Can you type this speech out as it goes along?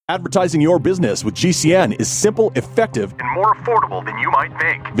Advertising your business with GCN is simple, effective, and more affordable than you might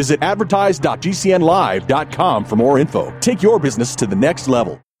think. Visit advertise.gcnlive.com for more info. Take your business to the next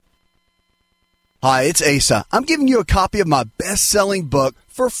level. Hi, it's Asa. I'm giving you a copy of my best-selling book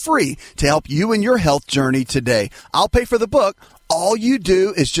for free to help you in your health journey today. I'll pay for the book. All you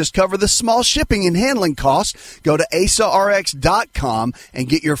do is just cover the small shipping and handling costs. Go to AsaRx.com and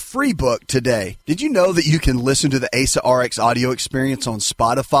get your free book today. Did you know that you can listen to the Asa RX audio experience on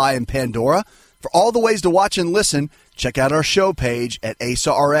Spotify and Pandora? For all the ways to watch and listen, check out our show page at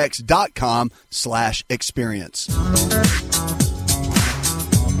AsaRx.com/experience.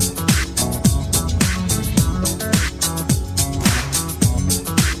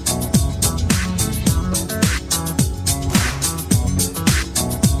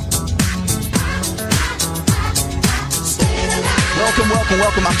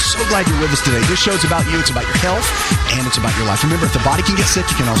 Welcome. I'm so glad you're with us today. This show's about you. It's about your health, and it's about your life. Remember, if the body can get sick,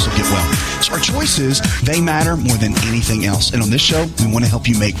 you can also get well. So our choices, they matter more than anything else. And on this show, we want to help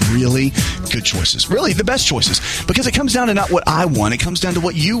you make really good choices. Really, the best choices. Because it comes down to not what I want. It comes down to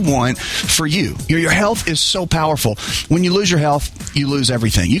what you want for you. Your health is so powerful. When you lose your health, you lose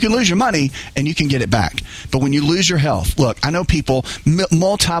everything. You can lose your money, and you can get it back. But when you lose your health, look, I know people,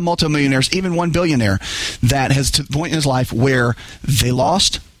 multi-millionaires, even one billionaire, that has to the point in his life where they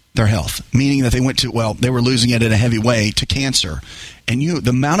lost their health, meaning that they went to, they were losing it in a heavy way to cancer. And the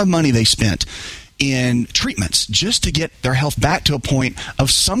amount of money they spent in treatments just to get their health back to a point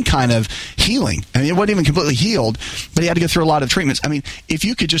of some kind of healing. I mean, it wasn't even completely healed, but he had to go through a lot of treatments. I mean, if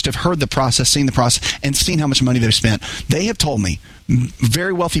you could just have heard the process, seen the process, and seen how much money they've spent, they have told me,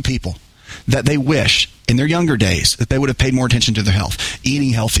 very wealthy people, that they wish in their younger days that they would have paid more attention to their health, eating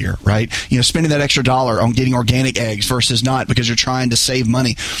healthier, right? Spending that extra dollar on getting organic eggs versus not because you're trying to save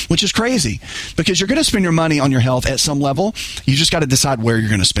money, which is crazy because you're going to spend your money on your health at some level. You just got to decide where you're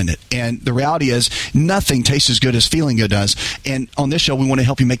going to spend it. And the reality is nothing tastes as good as feeling good does. And on this show, we want to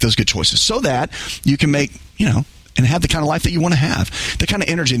help you make those good choices so that you can make, and have the kind of life that you want to have, the kind of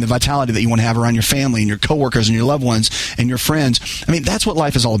energy and the vitality that you want to have around your family and your coworkers and your loved ones and your friends. I mean, that's what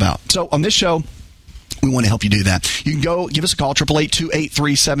life is all about. So on this show, we want to help you do that. You can go give us a call,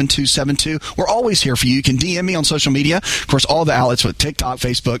 888-283-7272. We're always here for you. You can DM me on social media. Of course, all the outlets with TikTok,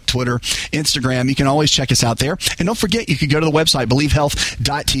 Facebook, Twitter, Instagram. You can always check us out there. And don't forget, you can go to the website,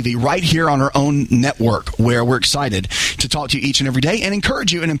 BelieveHealth.tv, right here on our own network, where we're excited to talk to you each and every day and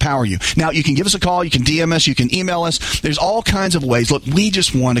encourage you and empower you. Now, you can give us a call. You can DM us. You can email us. There's all kinds of ways. Look, we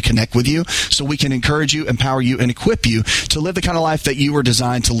just want to connect with you so we can encourage you, empower you, and equip you to live the kind of life that you were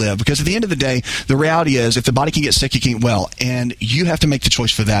designed to live. Because at the end of the day, the reality is if the body can get sick, you can get well. And you have to make the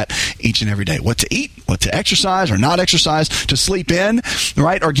choice for that each and every day. What to eat, what to exercise or not exercise, to sleep in,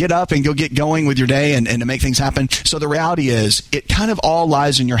 right? Or get up and go get going with your day and to make things happen. So the reality is it kind of all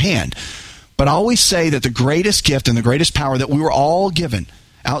lies in your hand. But I always say that the greatest gift and the greatest power that we were all given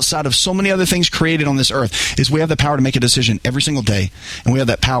outside of so many other things created on this earth is we have the power to make a decision every single day, and we have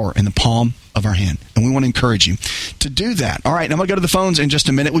that power in the palm of our hand. And we want to encourage you to do that. All right, I'm going to go to the phones in just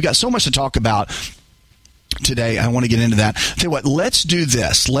a minute. We've got so much to talk about today. I want to get into that. Tell you what, let's do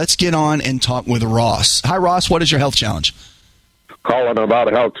this. Let's get on and talk with Ross. Hi, Ross. What is your health challenge? Calling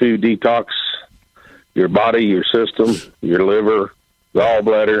about how to detox your body, your system, your liver,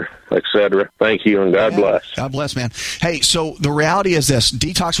 gallbladder, etc. Thank you, and God bless. God bless, man. Hey, so the reality is this.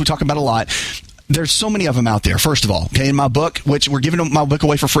 Detox, we talk about a lot. There's so many of them out there, first of all. Okay, in my book, which we're giving my book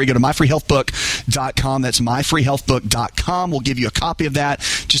away for free, go to myfreehealthbook.com. That's myfreehealthbook.com. We'll give you a copy of that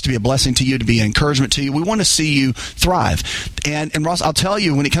just to be a blessing to you, to be an encouragement to you. We want to see you thrive. And Ross, I'll tell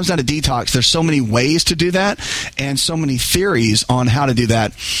you, when it comes down to detox, there's so many ways to do that and so many theories on how to do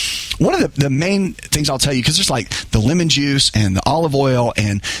that. One of the main things I'll tell you, because there's like the lemon juice and the olive oil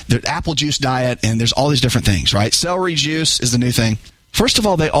and the apple juice diet, and there's all these different things, right? Celery juice is the new thing. First of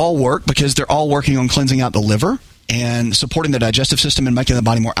all, they all work because they're all working on cleansing out the liver and supporting the digestive system and making the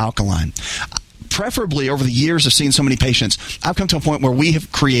body more alkaline. Preferably, over the years of seeing so many patients, I've come to a point where we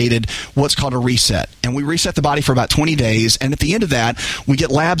have created what's called a reset. And we reset the body for about 20 days. And at the end of that, we get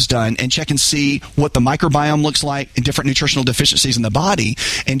labs done and check and see what the microbiome looks like and different nutritional deficiencies in the body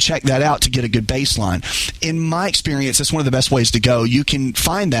and check that out to get a good baseline. In my experience, that's one of the best ways to go. You can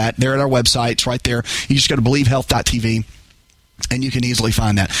find that there at our website. It's right there. You just go to BelieveHealth.tv. And you can easily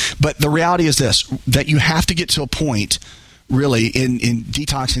find that. But the reality is this, that you have to get to a point, really, in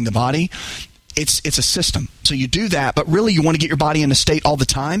detoxing the body. It's a system. So you do that, but really you want to get your body in a state all the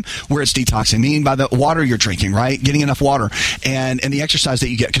time where it's detoxing, meaning by the water you're drinking, right? Getting enough water and the exercise that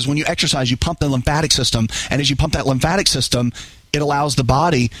you get. Because when you exercise, you pump the lymphatic system. And as you pump that lymphatic system, it allows the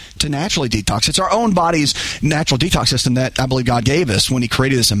body to naturally detox. It's our own body's natural detox system that I believe God gave us when he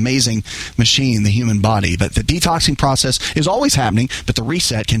created this amazing machine, the human body. But the detoxing process is always happening, but the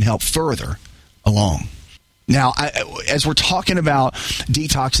reset can help further along. Now, as we're talking about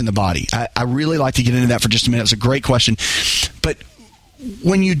detoxing the body, I really like to get into that for just a minute. It's a great question. But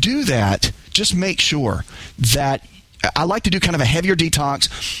when you do that, just make sure that I like to do kind of a heavier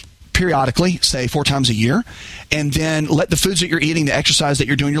detox periodically, say 4 times a year, and then let the foods that you're eating, the exercise that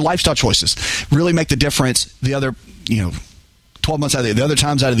you're doing, your lifestyle choices really make the difference the other, 12 months out of the other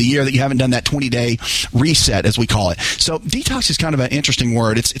times out of the year that you haven't done that 20-day reset, as we call it. So detox is kind of an interesting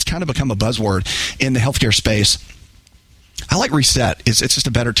word. It's kind of become a buzzword in the healthcare space. I like reset. It's just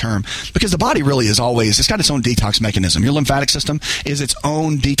a better term because the body really is always, it's got its own detox mechanism. Your lymphatic system is its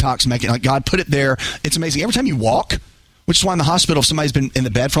own detox mechanism. Like God put it there. It's amazing. Every time you walk, which is why in the hospital, if somebody's been in the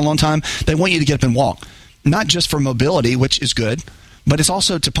bed for a long time, they want you to get up and walk. Not just for mobility, which is good, but it's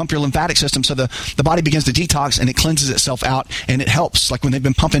also to pump your lymphatic system so the body begins to detox and it cleanses itself out and it helps. Like when they've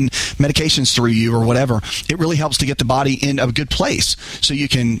been pumping medications through you or whatever, it really helps to get the body in a good place so you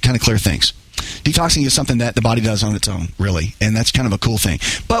can kind of clear things. Detoxing is something that the body does on its own, really, and that's kind of a cool thing.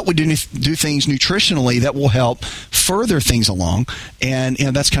 But we do things nutritionally that will help further things along, and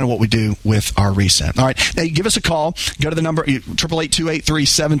that's kind of what we do with our reset. All right, now you give us a call. Go to the number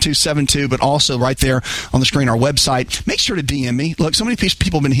 888-283-7272, but also right there on the screen, our website. Make sure to DM me. Look, so many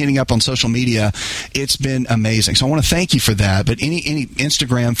people have been hitting up on social media. It's been amazing. So I want to thank you for that. But any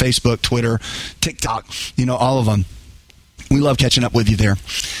Instagram, Facebook, Twitter, TikTok, all of them. We love catching up with you there.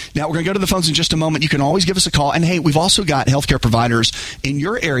 Now, we're going to go to the phones in just a moment. You can always give us a call. And, hey, we've also got healthcare providers in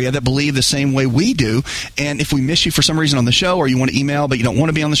your area that believe the same way we do. And if we miss you for some reason on the show or you want to email but you don't want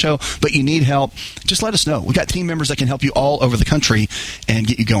to be on the show but you need help, just let us know. We've got team members that can help you all over the country and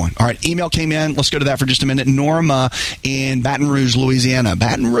get you going. All right, email came in. Let's go to that for just a minute. Norma in Baton Rouge, Louisiana.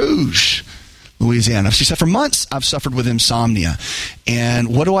 Baton Rouge, Louisiana. She said, for months, I've suffered with insomnia.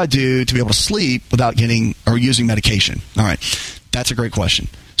 And what do I do to be able to sleep without getting or using medication? All right. That's a great question.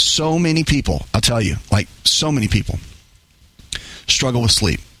 So many people, I'll tell you, so many people struggle with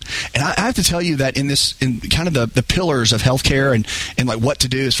sleep. And I have to tell you that in kind of the pillars of healthcare and like what to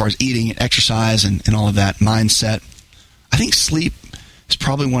do as far as eating and exercise and all of that mindset, I think sleep is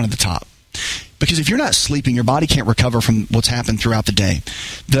probably one of the top. Because if you're not sleeping, your body can't recover from what's happened throughout the day.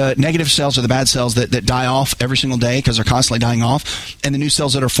 The negative cells or the bad cells that die off every single day because they're constantly dying off, and the new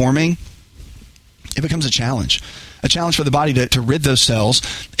cells that are forming, it becomes a challenge for the body to rid those cells.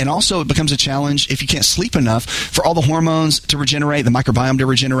 And also it becomes a challenge if you can't sleep enough for all the hormones to regenerate, the microbiome to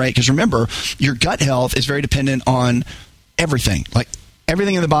regenerate. Because remember, your gut health is very dependent on everything. Like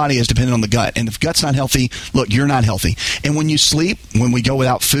everything in the body is dependent on the gut. And if gut's not healthy, look, you're not healthy. And when you sleep, when we go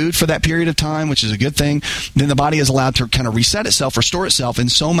without food for that period of time, which is a good thing, then the body is allowed to kind of reset itself, restore itself,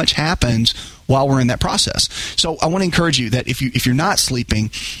 and so much happens while we're in that process. So I want to encourage you that if you're not sleeping,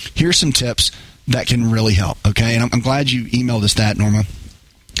 here's some tips that can really help, okay? And I'm glad you emailed us that, Norma.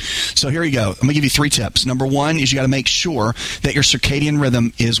 So here you go. I'm going to give you 3 tips. Number 1 is you got to make sure that your circadian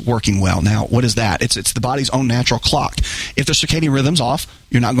rhythm is working well. Now, what is that? It's the body's own natural clock. If the circadian rhythm's off,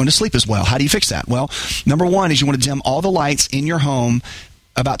 you're not going to sleep as well. How do you fix that? Well, number 1 is you want to dim all the lights in your home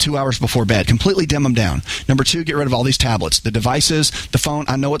about 2 hours before bed. Completely dim them down. Number 2, get rid of all these tablets. The devices, the phone,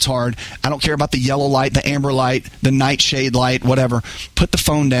 I know it's hard. I don't care about the yellow light, the amber light, the nightshade light, whatever. Put the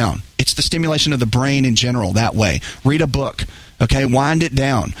phone down. It's the stimulation of the brain in general that way. Read a book. Okay, wind it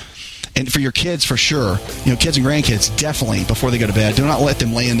down. And for your kids, for sure, kids and grandkids, definitely, before they go to bed, do not let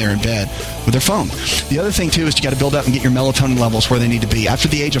them lay in there in bed with their phone. The other thing, too, is you got to build up and get your melatonin levels where they need to be. After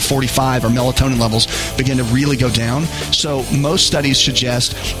the age of 45, our melatonin levels begin to really go down. So most studies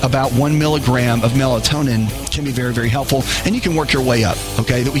suggest about 1 milligram of melatonin can be very, very helpful. And you can work your way up,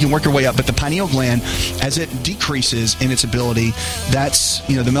 okay? That we can work your way up. But the pineal gland, as it decreases in its ability, that's,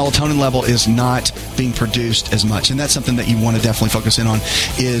 the melatonin level is not being produced as much. And that's something that you want to definitely focus in on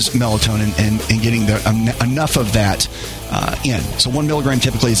is melatonin. And getting enough of that in. So 1 milligram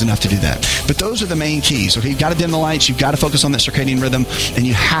typically is enough to do that. But those are the main keys. Okay, you've got to dim the lights. You've got to focus on that circadian rhythm. And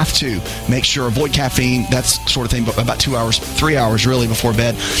you have to make sure, avoid caffeine, that sort of thing, but about 2 hours, 3 hours really before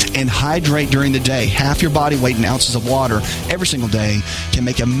bed. And hydrate during the day. Half your body weight in ounces of water every single day can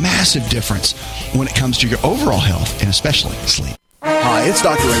make a massive difference when it comes to your overall health and especially sleep. Hi, it's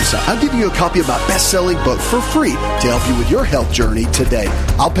Dr. Asa. I'll give you a copy of my best-selling book for free to help you with your health journey today.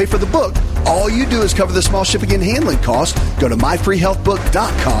 I'll pay for the book, All you do is cover the small shipping and handling costs. Go to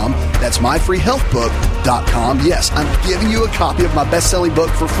myfreehealthbook.com. That's myfreehealthbook.com. Yes, I'm giving you a copy of my best-selling book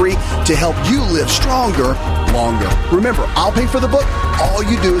for free to help you live stronger, longer. Remember, I'll pay for the book. All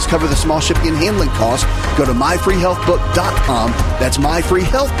you do is cover the small shipping and handling costs. Go to myfreehealthbook.com. That's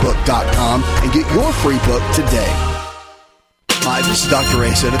myfreehealthbook.com and get your free book today. Hi, this is Dr.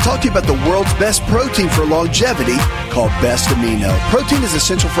 Asa to talk to you about the world's best protein for longevity called Best Amino. Protein is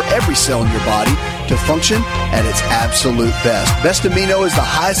essential for every cell in your body to function at its absolute best. Best Amino is the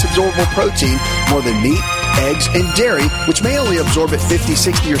highest absorbable protein, more than meat, eggs, and dairy, which may only absorb at 50,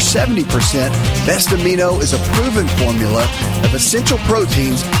 60, or 70%. Best Amino is a proven formula of essential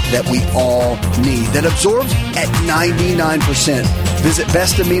proteins that we all need that absorbs at 99%. Visit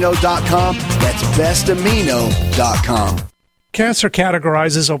bestamino.com. That's bestamino.com. Cancer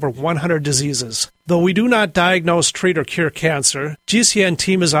categorizes over 100 diseases. Though we do not diagnose, treat, or cure cancer, GCN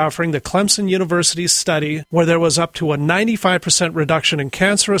team is offering the Clemson University study where there was up to a 95% reduction in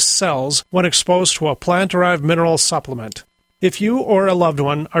cancerous cells when exposed to a plant-derived mineral supplement. If you or a loved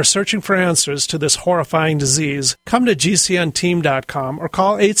one are searching for answers to this horrifying disease, come to GCNteam.com or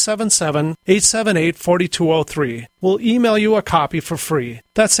call 877-878-4203. We'll email you a copy for free.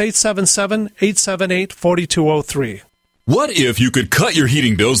 That's 877-878-4203. What if you could cut your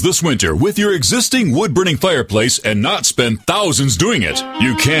heating bills this winter with your existing wood-burning fireplace and not spend thousands doing it?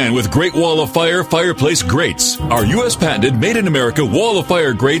 You can with Great Wall of Fire fireplace grates. Our U.S. patented made-in-America Wall of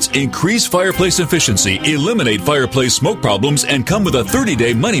Fire grates increase fireplace efficiency, eliminate fireplace smoke problems, and come with a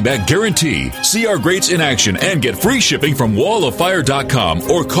 30-day money-back guarantee. See our grates in action and get free shipping from walloffire.com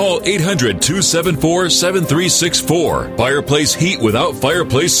or call 800-274-7364. Fireplace heat without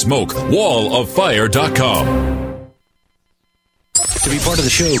fireplace smoke. walloffire.com. To be part of the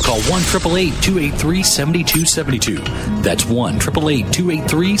show, call 1-888-283-7272. That's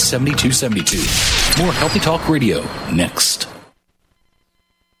 1-888-283-7272. More Healthy Talk Radio next.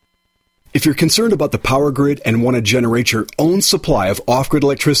 If you're concerned about the power grid and want to generate your own supply of off-grid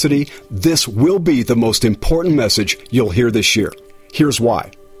electricity, this will be the most important message you'll hear this year. Here's why.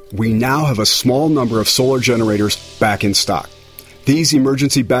 We now have a small number of solar generators back in stock. These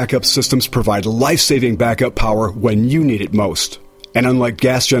emergency backup systems provide life-saving backup power when you need it most. And unlike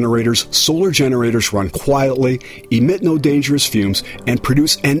gas generators, solar generators run quietly, emit no dangerous fumes, and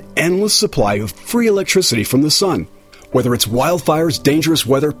produce an endless supply of free electricity from the sun. Whether it's wildfires, dangerous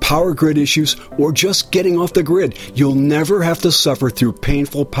weather, power grid issues, or just getting off the grid, you'll never have to suffer through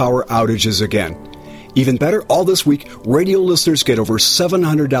painful power outages again. Even better, all this week, radio listeners get over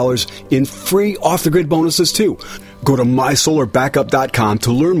 $700 in free off-the-grid bonuses, too. Go to mysolarbackup.com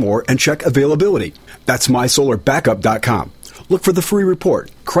to learn more and check availability. That's mysolarbackup.com. Look for the free report,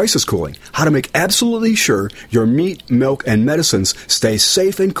 Crisis Cooling, how to make absolutely sure your meat, milk, and medicines stay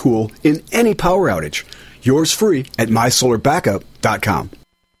safe and cool in any power outage. Yours free at mysolarbackup.com.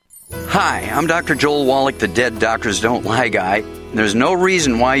 Hi, I'm Dr. Joel Wallach, the Dead Doctors Don't Lie guy. There's no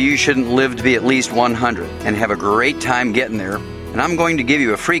reason why you shouldn't live to be at least 100 and have a great time getting there. And I'm going to give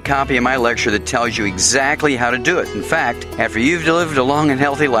you a free copy of my lecture that tells you exactly how to do it. In fact, after you've lived a long and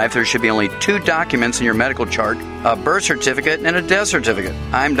healthy life, there should be only 2 documents in your medical chart, a birth certificate and a death certificate.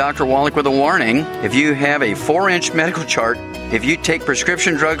 I'm Dr. Wallach with a warning. If you have a 4-inch medical chart, if you take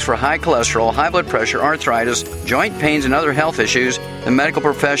prescription drugs for high cholesterol, high blood pressure, arthritis, joint pains, and other health issues, the medical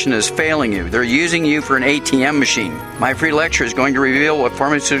profession is failing you. They're using you for an ATM machine. My free lecture is going to reveal what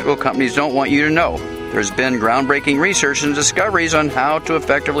pharmaceutical companies don't want you to know. There's been groundbreaking research and discoveries on how to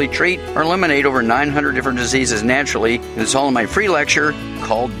effectively treat or eliminate over 900 different diseases naturally, and it's all in my free lecture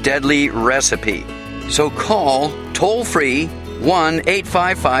called Deadly Recipe. So call toll-free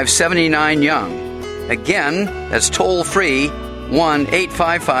 1-855-79-YOUNG. Again, that's toll-free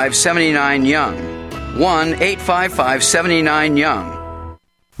 1-855-79-YOUNG. 1-855-79-YOUNG.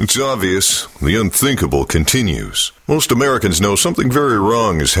 It's obvious. The unthinkable continues. Most Americans know something very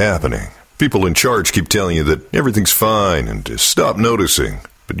wrong is happening. People in charge keep telling you that everything's fine and to stop noticing.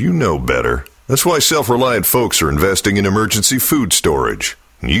 But you know better. That's why self-reliant folks are investing in emergency food storage.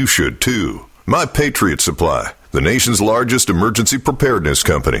 You should too. My Patriot Supply, the nation's largest emergency preparedness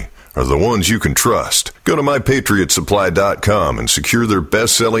company, are the ones you can trust. Go to mypatriotsupply.com and secure their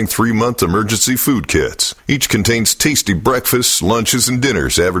best-selling 3-month emergency food kits. Each contains tasty breakfasts, lunches, and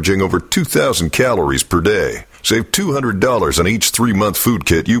dinners averaging over 2,000 calories per day. Save $200 on each 3-month food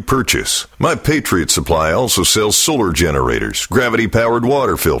kit you purchase. My Patriot Supply also sells solar generators, gravity-powered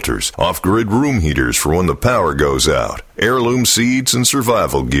water filters, off-grid room heaters for when the power goes out, heirloom seeds, and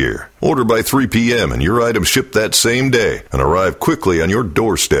survival gear. Order by 3 p.m. and your items ship that same day and arrive quickly on your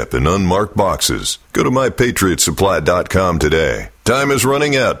doorstep in unmarked boxes. Go to mypatriotsupply.com today. Time is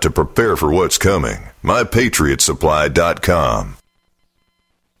running out to prepare for what's coming. MyPatriotSupply.com.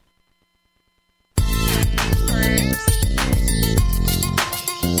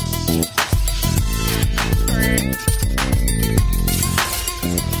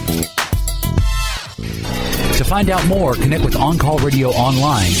 To find out more, connect with On Call Radio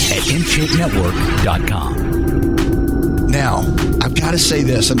online at InShapeNetwork.com. Now, I've got to say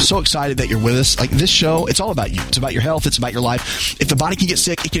this. I'm so excited that you're with us. Like, this show, it's all about you. It's about your health. It's about your life. If the body can get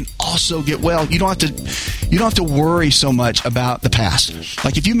sick, it can also get well. You don't have to worry so much about the past.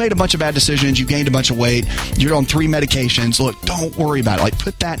 Like, if you made a bunch of bad decisions, you gained a bunch of weight, you're on 3 medications, look, don't worry about it. Like,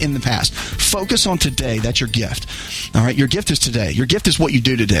 put that in the past. Focus on today. That's your gift. All right? Your gift is today. Your gift is what you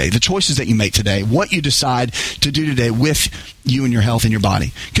do today, the choices that you make today, what you decide to do today with you and your health and your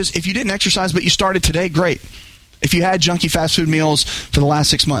body. Because if you didn't exercise but you started today, great. If you had junky fast food meals for the last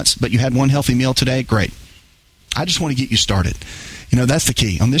 6 months, but you had one healthy meal today, great. I just want to get you started. You know, that's the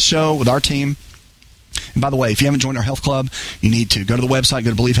key. On this show with our team, and by the way, if you haven't joined our health club, you need to go to the website, go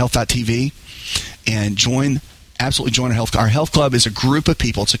to BelieveHealth.tv, and absolutely join our health club. Our health club is a group of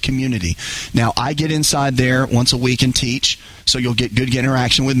people. It's a community. Now, I get inside there once a week and teach, so you'll get good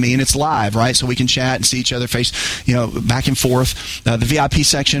interaction with me, and it's live, right? So we can chat and see each other back and forth. The VIP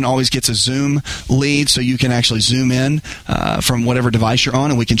section always gets a Zoom lead, so you can actually zoom in from whatever device you're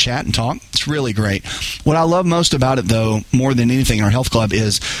on, and we can chat and talk. It's really great. What I love most about it, though, more than anything in our health club,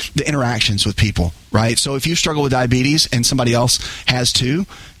 is the interactions with people, right? So if you struggle with diabetes and somebody else has too,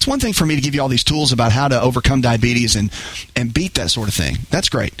 it's one thing for me to give you all these tools about how to overcome diabetes and beat that sort of thing. That's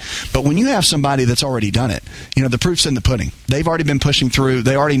great. But when you have somebody that's already done it, you know, the proof's in the pudding. They've already been pushing through.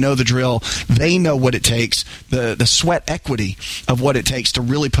 They already know the drill. They know what it takes, the sweat equity of what it takes to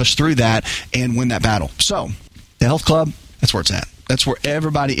really push through that and win that battle. So the health club, that's where it's at. That's where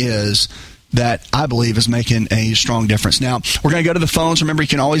everybody is that I believe is making a strong difference. Now, we're going to go to the phones. Remember, you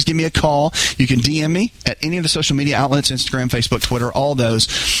can always give me a call. You can DM me at any of the social media outlets, Instagram, Facebook, Twitter, all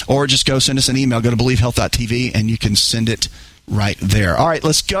those, or just go send us an email. Go to BelieveHealth.tv, and you can send it right there. All right,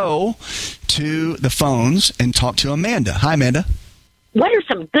 let's go to the phones and talk to Amanda. Hi, Amanda. What are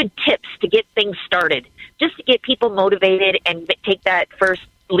some good tips to get things started, just to get people motivated and take that first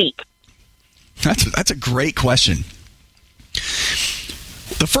leap? That's a great question.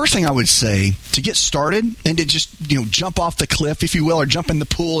 The first thing I would say to get started and to just, jump off the cliff, if you will, or jump in the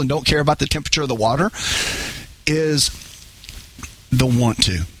pool and don't care about the temperature of the water is the want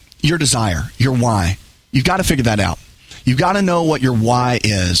to, your desire, your why. You've got to figure that out. You've got to know what your why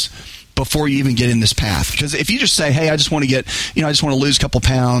is before you even get in this path. Because if you just say, hey, I just want to I just want to lose a couple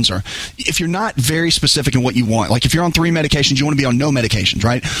pounds, or if you're not very specific in what you want, like if you're on 3 medications, you want to be on no medications,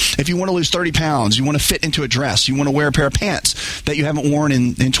 right? If you want to lose 30 pounds, you want to fit into a dress, you want to wear a pair of pants that you haven't worn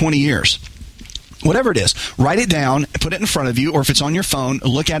in 20 years. Whatever it is, write it down, put it in front of you, or if it's on your phone,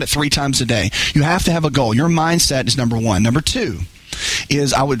 look at it 3 times a day. You have to have a goal. Your mindset is number 1. Number 2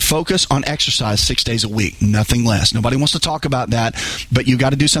 is I would focus on exercise 6 days a week, nothing less. Nobody wants to talk about that, but you got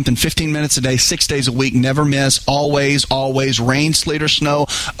to do something 15 minutes a day, 6 days a week, never miss, always, rain, sleet, or snow,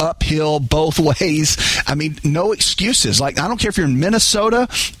 uphill, both ways. I mean, no excuses. Like, I don't care if you're in Minnesota,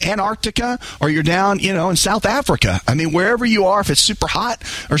 Antarctica, or you're down, in South Africa. I mean, wherever you are, if it's super hot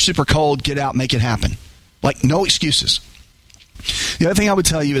or super cold, get out, make it happen. Like, no excuses. The other thing I would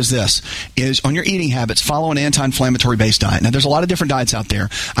tell you is this, is on your eating habits, follow an anti-inflammatory based diet. Now, there's a lot of different diets out there.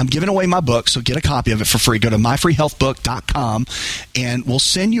 I'm giving away my book, so get a copy of it for free. Go to myfreehealthbook.com, and we'll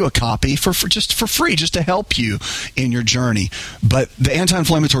send you a copy for free, just to help you in your journey. But the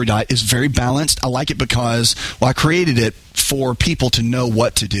anti-inflammatory diet is very balanced. I like it because, I created it for people to know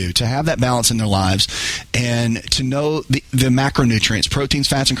what to do, to have that balance in their lives, and to know the macronutrients, proteins,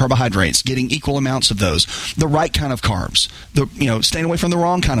 fats, and carbohydrates, getting equal amounts of those, the right kind of carbs, staying away from the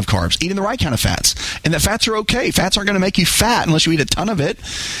wrong kind of carbs, eating the right kind of fats, and that fats are okay. Fats aren't going to make you fat unless you eat a ton of it,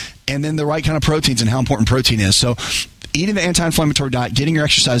 and then the right kind of proteins and how important protein is. So eating the anti-inflammatory diet, getting your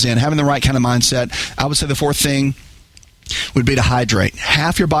exercise in, having the right kind of mindset. I would say the 4th thing would be to hydrate.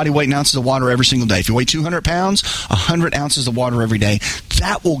 Half your body weight in ounces of water every single day. If you weigh 200 pounds, 100 ounces of water every day.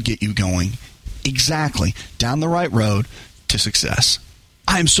 That will get you going exactly down the right road to success.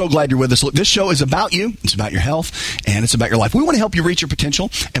 I am so glad you're with us. Look, this show is about you. It's about your health, and it's about your life. We want to help you reach your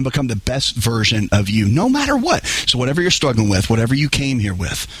potential and become the best version of you, no matter what. So whatever you're struggling with, whatever you came here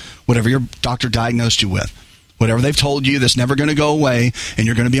with, whatever your doctor diagnosed you with, whatever they've told you that's never going to go away and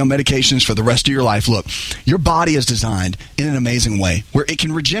you're going to be on medications for the rest of your life. Look, your body is designed in an amazing way where it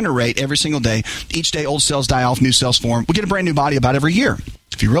can regenerate every single day. Each day, old cells die off, new cells form. We get a brand new body about every year.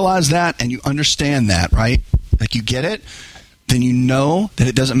 If you realize that and you understand that, right, like you get it, then you know that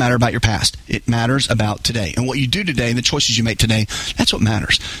it doesn't matter about your past. It matters about today. And what you do today and the choices you make today, that's what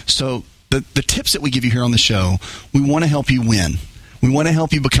matters. So the tips that we give you here on the show, we want to help you win. We want to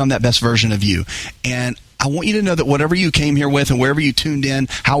help you become that best version of you. And I want you to know that whatever you came here with and wherever you tuned in,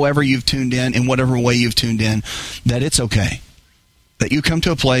 however you've tuned in whatever way you've tuned in, that it's okay. That you come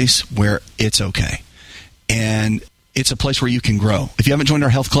to a place where it's okay. And it's a place where you can grow. If you haven't joined our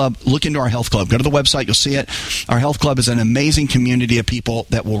health club, look into our health club. Go to the website. You'll see it. Our health club is an amazing community of people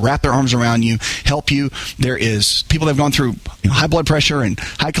that will wrap their arms around you, help you. There is people that have gone through high blood pressure and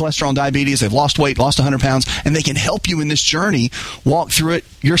high cholesterol and diabetes. They've lost weight, lost 100 pounds, and they can help you in this journey walk through it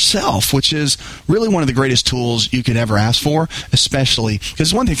yourself, which is really one of the greatest tools you could ever ask for, especially because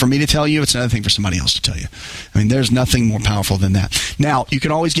it's one thing for me to tell you. It's another thing for somebody else to tell you. I mean, there's nothing more powerful than that. Now, you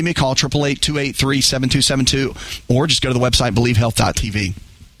can always give me a call, 888-283-7272, or just go to the website, believehealth.tv.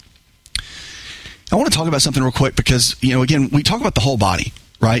 I want to talk about something real quick because, again, we talk about the whole body,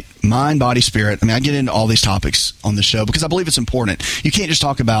 right? Mind, body, spirit. I mean, I get into all these topics on the show because I believe it's important. You can't just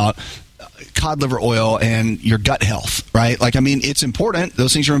talk about cod liver oil and your gut health, right? It's important.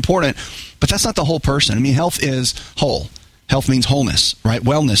 Those things are important, but that's not the whole person. I mean, health is whole. Health means wholeness, right?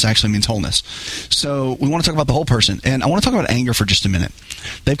 Wellness actually means wholeness. So we want to talk about the whole person. And I want to talk about anger for just a minute.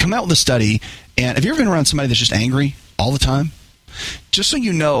 They've come out with a study, and have you ever been around somebody that's just angry all the time? Just so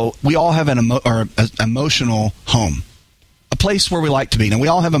you know, we all have an emotional home, a place where we like to be. Now, we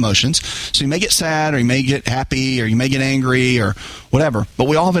all have emotions, so you may get sad, or you may get happy, or you may get angry, or whatever, but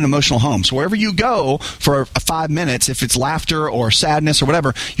we all have an emotional home. So wherever you go for 5 minutes, if it's laughter or sadness or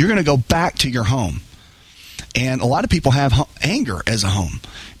whatever, you're going to go back to your home. And a lot of people have anger as a home,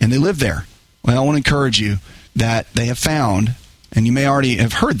 and they live there. Well, I want to encourage you that they have found, and you may already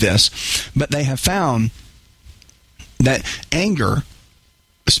have heard this, but they have found that anger,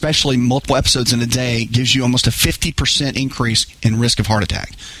 especially multiple episodes in a day, gives you almost a 50% increase in risk of heart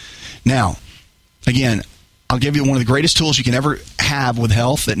attack. Now, again, I'll give you one of the greatest tools you can ever have with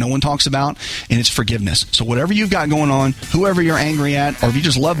health that no one talks about, and it's forgiveness. So whatever you've got going on, whoever you're angry at, or if you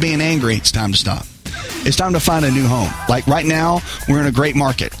just love being angry, it's time to stop. It's time to find a new home. Like right now, we're in a great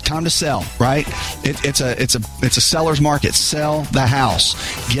market. Time to sell, right? It's a seller's market. Sell the house.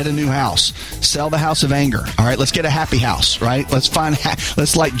 Get a new house. Sell the house of anger. All right, let's get a happy house, right?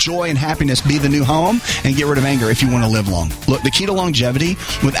 Let's let joy and happiness be the new home and get rid of anger if you want to live long. Look, the key to longevity,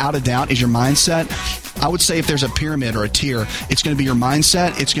 without a doubt, is your mindset. I would say if there's a pyramid or a tier, it's going to be your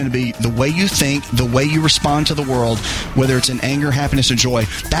mindset. It's going to be the way you think, the way you respond to the world, whether it's in anger, happiness, or joy.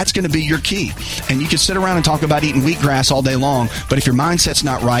 That's going to be your key. And you can sit around and talk about eating wheatgrass all day long, but if your mindset's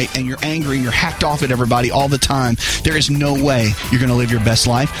not right and you're angry and you're hacked off at everybody all the time, there is no way you're going to live your best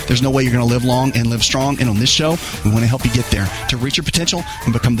life. There's no way you're going to live long and live strong. And on this show, we want to help you get there to reach your potential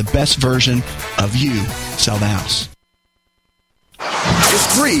and become the best version of you. Sell the house.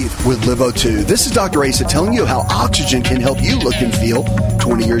 Just breathe with LiveO2. This is Dr. Asa telling you how oxygen can help you look and feel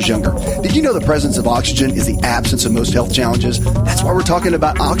 20 years younger. Did you know the presence of oxygen is the absence of most health challenges? That's why we're talking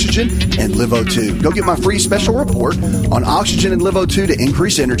about oxygen and LiveO2. Go get my free special report on oxygen and LiveO2 to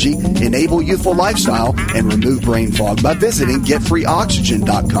increase energy, enable youthful lifestyle, and remove brain fog by visiting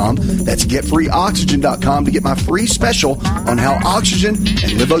GetFreeOxygen.com. That's GetFreeOxygen.com to get my free special on how oxygen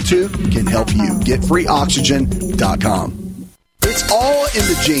and LiveO2 can help you. GetFreeOxygen.com. It's all in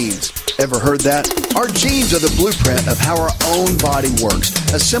the genes. Ever heard that? Our genes are the blueprint of how our own body works.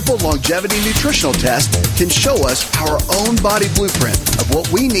 A simple longevity nutritional test can show us our own body blueprint of what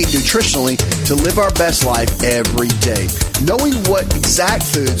we need nutritionally to live our best life every day. Knowing what exact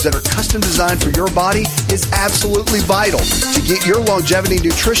foods that are custom designed for your body is absolutely vital. To get your longevity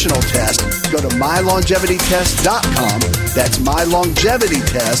nutritional test, go to mylongevitytest.com. That's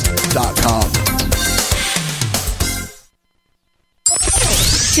mylongevitytest.com.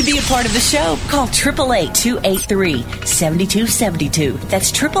 To be a part of the show, call 888-283-7272.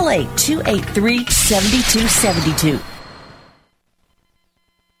 That's 888-283-7272.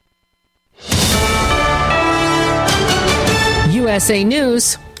 USA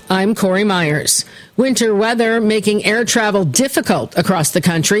News, I'm Corey Myers. Winter weather making air travel difficult across the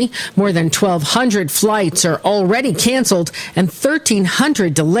country. More than 1,200 flights are already canceled and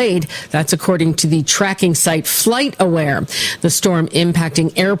 1,300 delayed. That's according to the tracking site FlightAware. The storm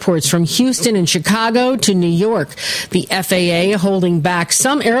impacting airports from Houston and Chicago to New York. The FAA holding back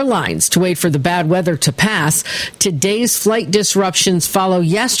some airlines to wait for the bad weather to pass. Today's flight disruptions follow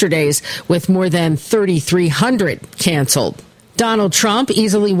yesterday's with more than 3,300 canceled. Donald Trump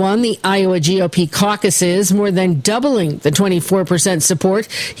easily won the Iowa GOP caucuses, more than doubling the 24% support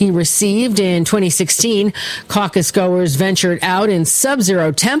he received in 2016. Caucus goers ventured out in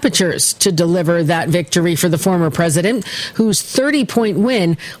sub-zero temperatures to deliver that victory for the former president, whose 30-point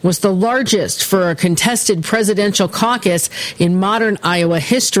win was the largest for a contested presidential caucus in modern Iowa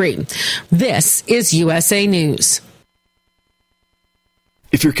history. This is USA News.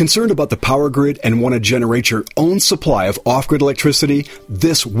 If you're concerned about the power grid and want to generate your own supply of off-grid electricity,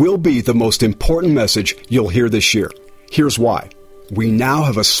 this will be the most important message you'll hear this year. Here's why. We now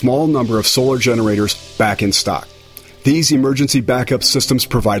have a small number of solar generators back in stock. These emergency backup systems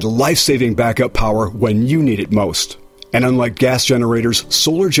provide life-saving backup power when you need it most. And unlike gas generators,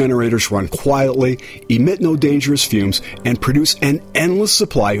 solar generators run quietly, emit no dangerous fumes, and produce an endless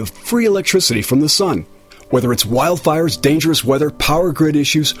supply of free electricity from the sun. Whether it's wildfires, dangerous weather, power grid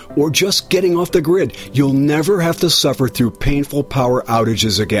issues, or just getting off the grid, you'll never have to suffer through painful power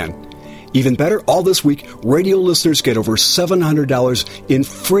outages again. Even better, all this week, radio listeners get over $700 in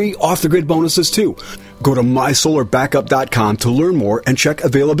free off-the-grid bonuses, too. Go to mysolarbackup.com to learn more and check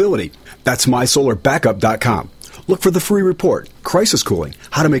availability. That's mysolarbackup.com. Look for the free report, Crisis Cooling,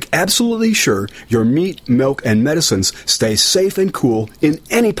 how to make absolutely sure your meat, milk, and medicines stay safe and cool in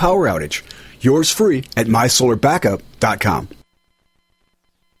any power outage. Yours free at mysolarbackup.com.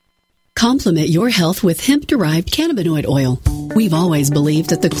 Complement your health with hemp-derived cannabinoid oil. We've always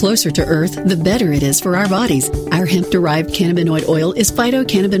believed that the closer to Earth, the better it is for our bodies. Our hemp-derived cannabinoid oil is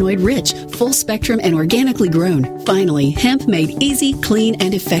phytocannabinoid-rich, full-spectrum, and organically grown. Finally, hemp made easy, clean,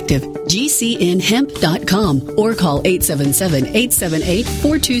 and effective. GCNhemp.com or call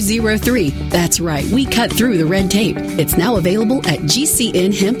 877-878-4203. That's right, we cut through the red tape. It's now available at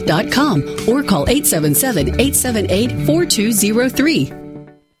GCNhemp.com or call 877-878-4203.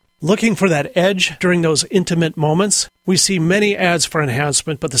 Looking for that edge during those intimate moments? We see many ads for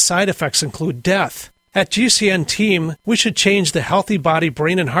enhancement, but the side effects include death. At GCN Team, we should change the Healthy Body,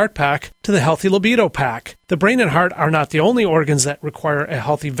 Brain, and Heart Pack to the Healthy Libido Pack. The brain and heart are not the only organs that require a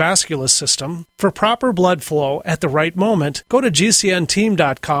healthy vascular system. For proper blood flow at the right moment, go to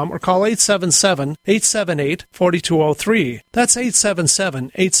GCNteam.com or call 877-878-4203. That's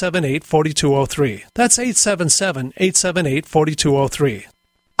 877-878-4203. That's 877-878-4203.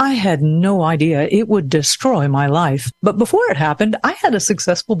 I had no idea it would destroy my life. But before it happened, I had a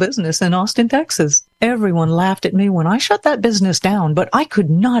successful business in Austin, Texas. Everyone laughed at me when I shut that business down, but I could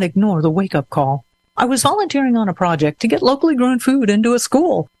not ignore the wake-up call. I was volunteering on a project to get locally grown food into a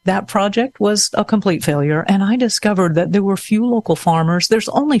school. That project was a complete failure, and I discovered that there were few local farmers. There's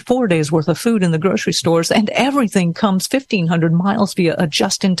only 4 days worth of food in the grocery stores, and everything comes 1,500 miles via a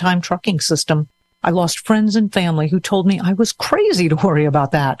just-in-time trucking system. I lost friends and family who told me I was crazy to worry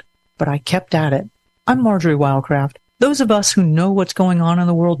about that, but I kept at it. I'm Marjorie Wildcraft. Those of us who know what's going on in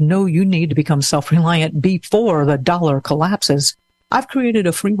the world know you need to become self-reliant before the dollar collapses. I've created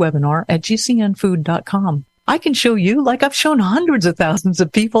a free webinar at GCNfood.com. I can show you, like I've shown hundreds of thousands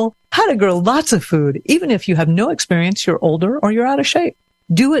of people, how to grow lots of food, even if you have no experience, you're older, or you're out of shape.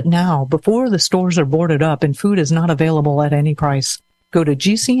 Do it now before the stores are boarded up and food is not available at any price. Go to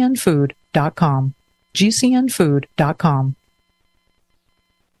GCNfood.com. GCNfood.com.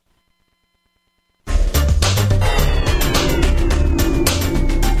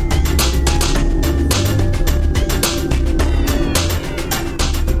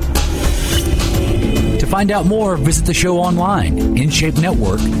 To find out more, visit the show online,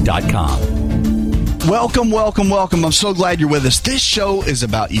 InShapeNetwork.com. Welcome, welcome, welcome. I'm so glad you're with us. This show is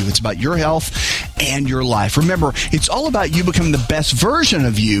about you. It's about your health and your life. Remember, it's all about you becoming the best version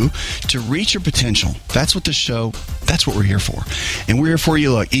of you to reach your potential. That's what this show, that's what we're here for. And we're here for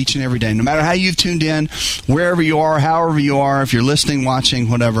you, look, each and every day. No matter how you've tuned in, wherever you are, however you are, if you're listening, watching,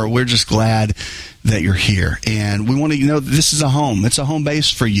 whatever, we're just glad that you're here. And we want to know that this is a home. It's a home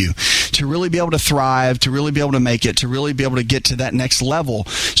base for you to really be able to thrive, to really be able to make it, to really be able to get to that next level.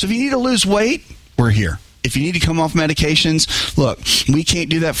 So if you need to lose weight, we're here. If you need to come off medications, look, we can't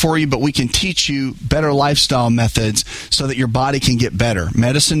do that for you, but we can teach you better lifestyle methods so that your body can get better.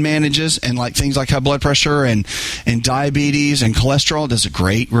 Medicine manages, and like things like high blood pressure and diabetes and cholesterol does a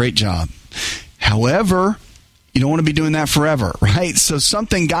great job. However, you don't want to be doing that forever, right? So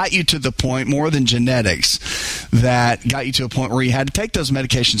something got you to the point, more than genetics, that got you to a point where you had to take those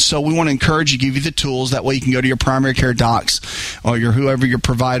medications. So we want to encourage you, give you the tools. That way you can go to your primary care docs or whoever your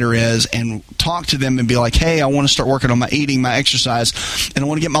provider is and talk to them and be like, hey, I want to start working on my eating, my exercise, and I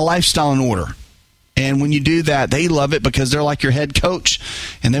want to get my lifestyle in order. And when you do that, they love it because they're like your head coach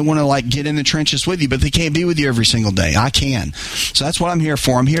and they want to like get in the trenches with you, but they can't be with you every single day. I can. So that's what I'm here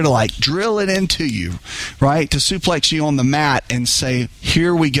for. I'm here to like drill it into you, right? To suplex you on the mat and say,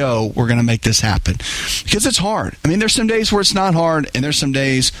 here we go. We're going to make this happen. Because it's hard. I mean, there's some days where it's not hard and there's some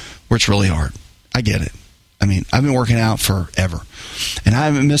days where it's really hard. I get it. I mean, I've been working out forever and I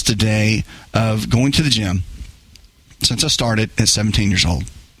haven't missed a day of going to the gym since I started at 17 years old.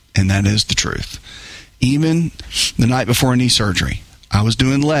 And that is the truth. Even the night before knee surgery, I was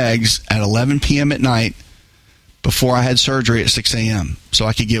doing legs at 11 p.m. at night before I had surgery at 6 a.m. so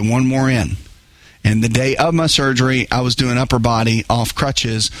I could get one more in. And the day of my surgery, I was doing upper body off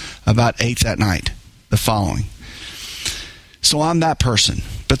crutches about 8 that night, the following. So I'm that person.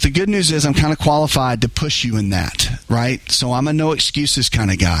 But the good news is I'm kind of qualified to push you in that, right? So I'm a no excuses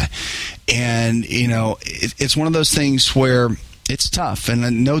kind of guy. And, you know, it's one of those things where it's tough,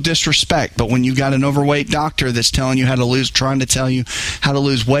 and no disrespect, but when you've got an overweight doctor that's telling you how to lose, trying to tell you how to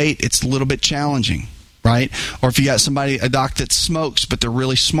lose weight, it's a little bit challenging, right? Or if you got a doc that smokes, but they're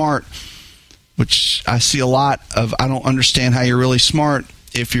really smart, which I see a lot of, I don't understand how you're really smart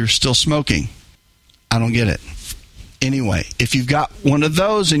if you're still smoking. I don't get it. Anyway, if you've got one of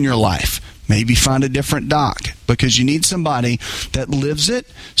those in your life, maybe find a different doc because you need somebody that lives it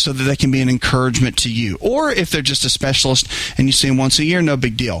so that they can be an encouragement to you. Or if they're just a specialist and you see them once a year, no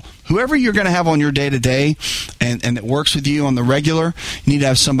big deal. Whoever you're going to have on your day-to-day and that works with you on the regular, you need to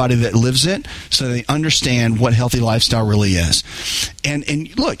have somebody that lives it so they understand what healthy lifestyle really is. And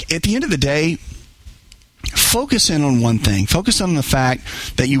look, at the end of the day, focus in on one thing. Focus on the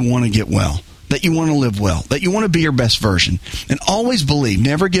fact that you want to get well, that you want to live well, that you want to be your best version. And always believe,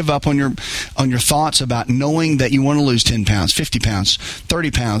 never give up on your thoughts about knowing that you want to lose 10 pounds, 50 pounds,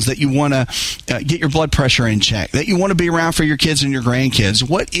 30 pounds, that you want to get your blood pressure in check, that you want to be around for your kids and your grandkids.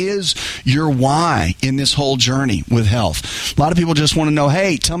 What is your why in this whole journey with health? A lot of people just want to know,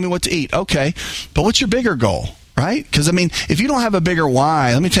 hey, tell me what to eat. Okay, but what's your bigger goal? Right? Because, I mean, if you don't have a bigger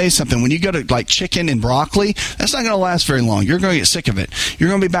why, let me tell you something. When you go to, like, chicken and broccoli, that's not going to last very long. You're going to get sick of it. You're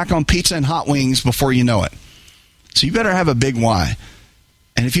going to be back on pizza and hot wings before you know it. So you better have a big why.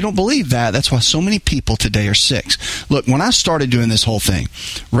 And if you don't believe that, that's why so many people today are sick. Look, when I started doing this whole thing,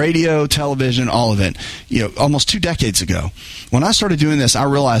 radio, television, all of it, you know, almost 2 decades ago, when I started doing this, I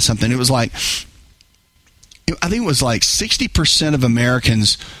realized something. It was like, I think it was like 60% of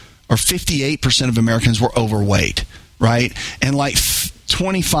Americans or 58% of Americans were overweight, right? And like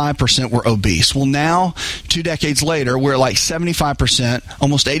 25% were obese. Well, now, 2 decades later, we're like 75%,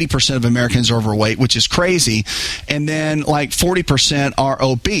 almost 80% of Americans are overweight, which is crazy. And then like 40% are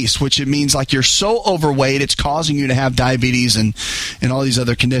obese, which it means like you're so overweight, it's causing you to have diabetes and all these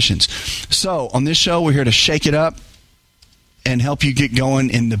other conditions. So on this show, we're here to shake it up and help you get going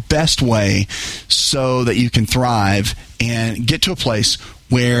in the best way so that you can thrive and get to a place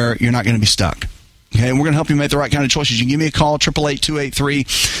where you're not going to be stuck. Okay, and we're going to help you make the right kind of choices. You can give me a call,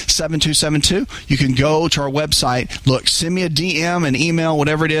 888-283-7272. You can go to our website. Look, send me a DM, an email,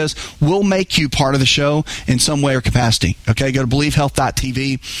 whatever it is. We'll make you part of the show in some way or capacity. Okay, go to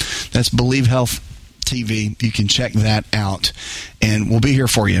BelieveHealth.tv. That's Believe Health TV. You can check that out, and we'll be here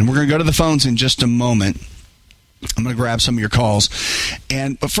for you. And we're going to go to the phones in just a moment. I'm going to grab some of your calls.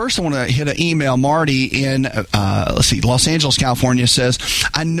 But first I want to hit an email. Marty in, Los Angeles, California says,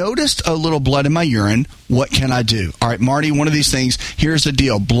 I noticed a little blood in my urine. What can I do? All right, Marty, one of these things, here's the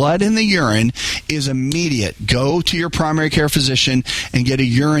deal. Blood in the urine is immediate. Go to your primary care physician and get a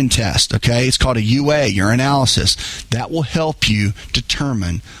urine test, okay? It's called a UA, urinalysis. That will help you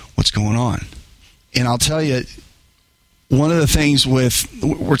determine what's going on. And I'll tell you, one of the things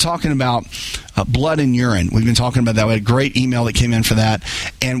we're talking about blood and urine. We've been talking about that. We had a great email that came in for that.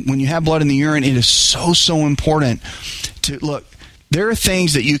 And when you have blood in the urine, it is so important to look. There are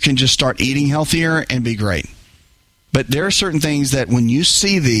things that you can just start eating healthier and be great. But there are certain things that when you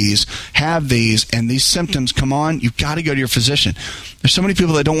see these, have these, and these symptoms come on, you've got to go to your physician. There's so many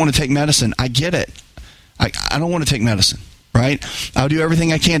people that don't want to take medicine. I get it. I don't want to take medicine, right? I'll do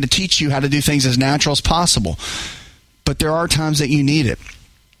everything I can to teach you how to do things as natural as possible. But there are times that you need it.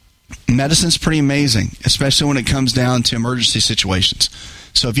 Medicine's pretty amazing, especially when it comes down to emergency situations.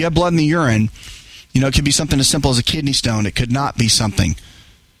 So if you have blood in the urine, you know, it could be something as simple as a kidney stone. It could not be something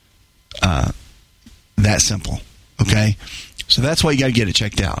that simple, okay? So that's why you got to get it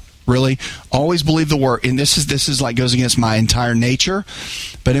checked out. Really, always believe the word. And this is like goes against my entire nature.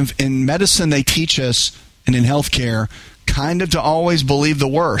 But in medicine, they teach us, and in healthcare, kind of to always believe the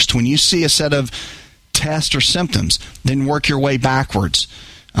worst. When you see a set of tests or symptoms, then work your way backwards.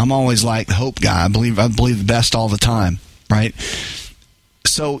 I'm always like the hope guy. I believe the best all the time, right?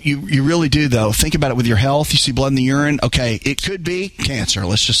 So you really do, though. Think about it with your health. You see blood in the urine. Okay, it could be cancer.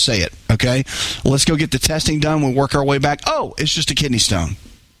 Let's just say it, okay? Let's go get the testing done. We'll work our way back. Oh, it's just a kidney stone.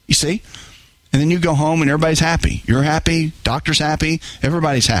 You see? And then you go home and everybody's happy. You're happy. Doctor's happy.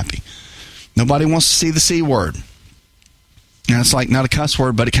 Everybody's happy. Nobody wants to see the C word. Now, it's like not a cuss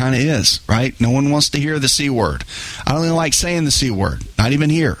word, but it kind of is, right? No one wants to hear the C word. I don't even like saying the C word, not even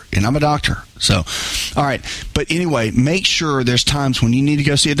here, and I'm a doctor. So, all right. But anyway, make sure there's times when you need to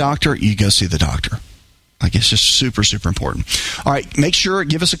go see a doctor, you go see the doctor. Like, it's just super, super important. All right, make sure,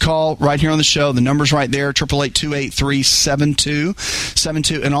 give us a call right here on the show. The number's right there,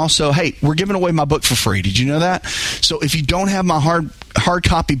 888-283-7272. And also, hey, we're giving away my book for free. Did you know that? So if you don't have my hard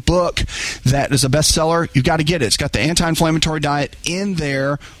copy book that is a bestseller, you've got to get it. It's got the anti-inflammatory diet in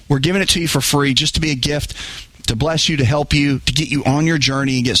there. We're giving it to you for free just to be a gift, to bless you, to help you, to get you on your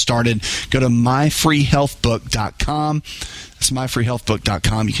journey and get started. Go to myfreehealthbook.com. That's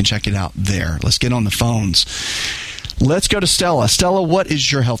myfreehealthbook.com. You can check it out there. Let's get on the phones. Let's go to Stella. Stella, what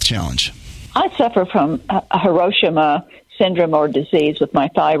is your health challenge? I suffer from Hiroshima syndrome or disease with my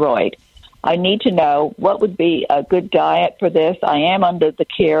thyroid. I need to know what would be a good diet for this. I am under the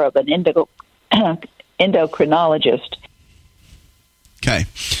care of an endocrinologist. Okay.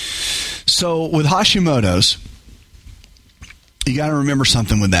 So with Hashimoto's, you got to remember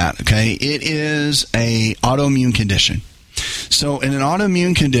something with that, okay? It is a autoimmune condition. So in an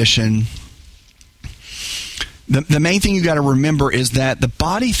autoimmune condition, the main thing you got to remember is that the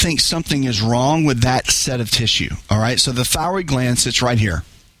body thinks something is wrong with that set of tissue, all right? So the thyroid gland sits right here,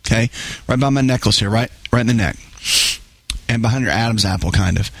 okay? Right by my necklace here, right in the neck, and behind your Adam's apple,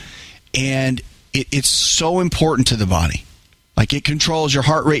 kind of. And it's so important to the body. Like, it controls your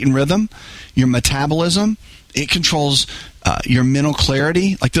heart rate and rhythm, your metabolism. It controls your mental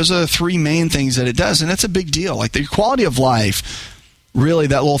clarity. Like, those are the three main things that it does, and that's a big deal. Like, the quality of life, really,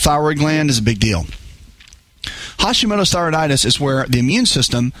 that little thyroid gland is a big deal. Hashimoto's thyroiditis is where the immune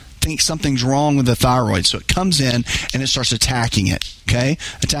system thinks something's wrong with the thyroid, so it comes in and it starts attacking it, okay?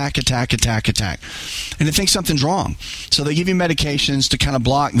 Attack. And it thinks something's wrong. So they give you medications to kind of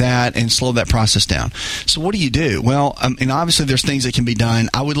block that and slow that process down. So what do you do? Well, and obviously there's things that can be done.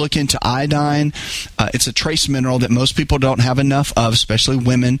 I would look into iodine. It's a trace mineral that most people don't have enough of, especially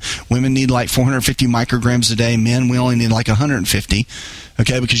women. Women need like 450 micrograms a day. Men, we only need like 150.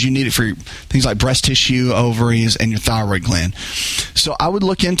 Okay, because you need it for things like breast tissue, ovaries, and your thyroid gland. So I would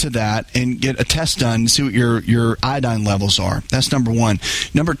look into that and get a test done and see what your iodine levels are. That's number one.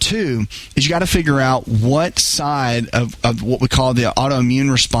 Number two is you got to figure out what side of what we call the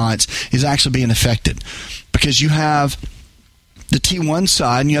autoimmune response is actually being affected. Because you have the T1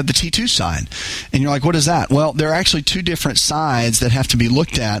 side and you have the T2 side. And you're like, what is that? Well, there are actually two different sides that have to be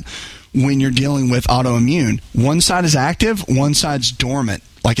looked at when you're dealing with autoimmune. One side is active, one side's dormant,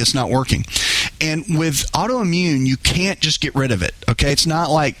 like it's not working. And with autoimmune, you can't just get rid of it, okay? It's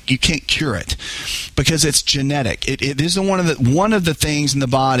not like you can't cure it because it's genetic. It is one of the things in the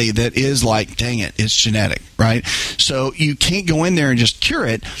body that is like, dang it, it's genetic, right? So you can't go in there and just cure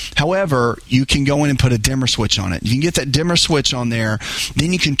it. However, you can go in and put a dimmer switch on it. You can get that dimmer switch on there,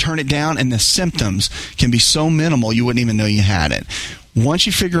 then you can turn it down, and the symptoms can be so minimal you wouldn't even know you had it. Once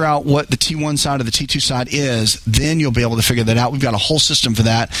you figure out what the T1 side or the T2 side is, then you'll be able to figure that out. We've got a whole system for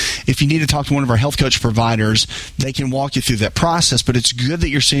that. If you need to talk to one of our health coach providers, they can walk you through that process. But it's good that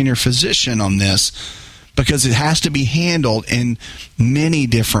you're seeing your physician on this because it has to be handled in many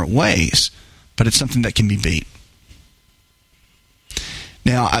different ways. But it's something that can be beat.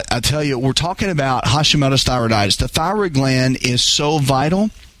 Now, I tell you, we're talking about Hashimoto's thyroiditis. The thyroid gland is so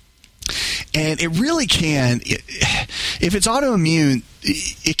vital. And it really can, if it's autoimmune,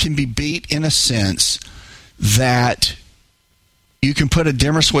 it can be beat in a sense that you can put a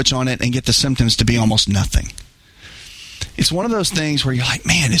dimmer switch on it and get the symptoms to be almost nothing. It's one of those things where you're like,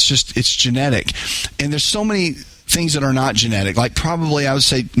 man, it's genetic. And there's so many things that are not genetic. Like probably, I would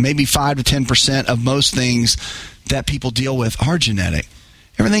say, maybe 5 to 10% of most things that people deal with are genetic.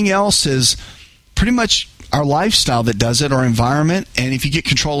 Everything else is pretty much our lifestyle that does it, our environment, and if you get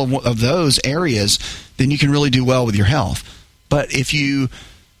control of those areas, then you can really do well with your health. But if you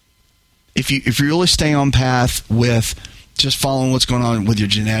really stay on path with just following what's going on with your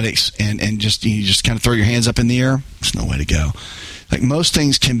genetics and just you just kind of throw your hands up in the air, there's no way to go. Like most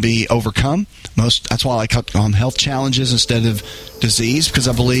things can be overcome. That's why I call them health challenges instead of disease, because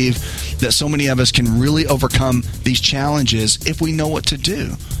I believe that so many of us can really overcome these challenges if we know what to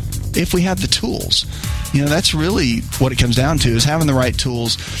do. If we have the tools. You know, that's really what it comes down to, is having the right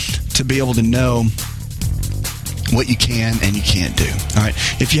tools to be able to know what you can and you can't do. All right.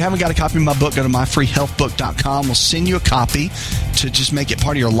 If you haven't got a copy of my book, go to myfreehealthbook.com. We'll send you a copy to just make it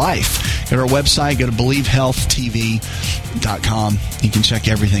part of your life. Go to our website, go to believehealthtv.com. You can check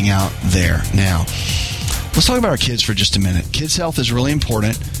everything out there. Now, let's talk about our kids for just a minute. Kids' health is really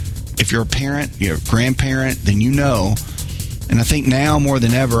important. If you're a parent, you're a grandparent, then you know. And I think now more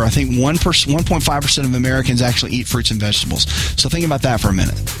than ever, I think 1.5% of Americans actually eat fruits and vegetables. So think about that for a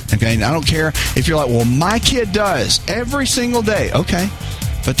minute. Okay, and I don't care if you're like, well, my kid does every single day. Okay,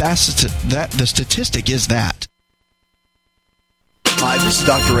 but the statistic is that. Hi, this is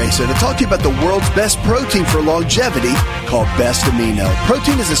Dr. Asa to talk to you about the world's best protein for longevity called Best Amino.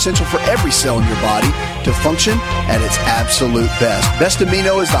 Protein is essential for every cell in your body to function at its absolute best. Best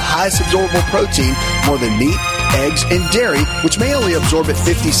Amino is the highest absorbable protein, more than meat, eggs, and dairy, which may only absorb at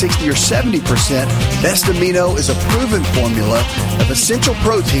 50, 60, or 70%. Best Amino is a proven formula of essential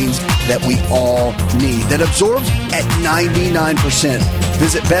proteins that we all need that absorbs at 99%.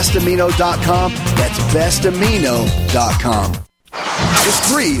 Visit bestamino.com. That's bestamino.com.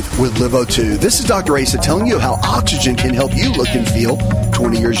 Just breathe with LiveO2. This is Dr. Asa telling you how oxygen can help you look and feel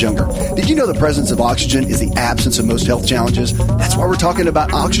 20 years younger. Did you know the presence of oxygen is the absence of most health challenges? That's why we're talking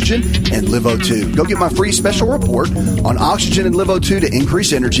about oxygen and LiveO2. Go get my free special report on oxygen and LiveO2 to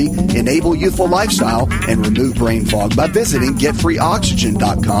increase energy, enable youthful lifestyle, and remove brain fog by visiting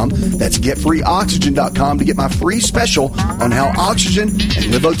getfreeoxygen.com. That's getfreeoxygen.com to get my free special on how oxygen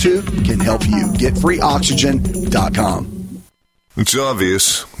and LiveO2 can help you. Getfreeoxygen.com. It's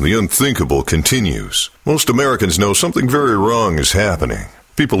obvious. The unthinkable continues. Most Americans know something very wrong is happening.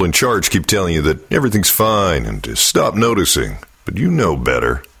 People in charge keep telling you that everything's fine and to stop noticing. But you know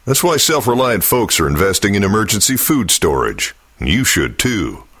better. That's why self-reliant folks are investing in emergency food storage. And you should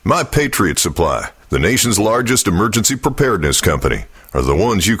too. My Patriot Supply, the nation's largest emergency preparedness company, are the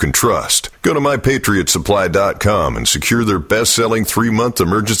ones you can trust. Go to mypatriotsupply.com and secure their best-selling 3-month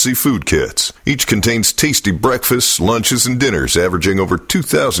emergency food kits. Each contains tasty breakfasts, lunches, and dinners averaging over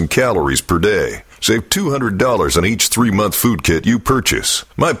 2,000 calories per day. Save $200 on each 3-month food kit you purchase.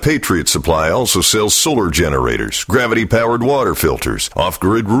 My Patriot Supply also sells solar generators, gravity-powered water filters,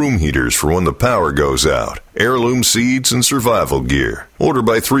 off-grid room heaters for when the power goes out, heirloom seeds, and survival gear. Order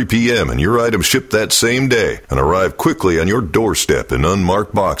by 3 p.m. and your items ship that same day and arrive quickly on your doorstep in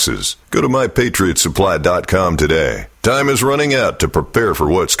unmarked boxes. Go to mypatriotsupply.com today. Time is running out to prepare for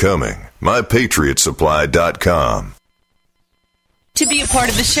what's coming. mypatriotsupply.com. To be a part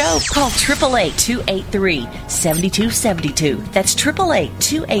of the show, call 888-283-7272. That's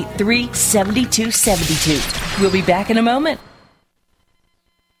 888-283-7272. We'll be back in a moment.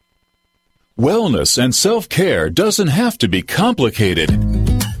 Wellness and self-care doesn't have to be complicated.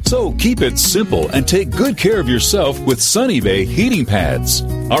 So keep it simple and take good care of yourself with Sunny Bay heating pads.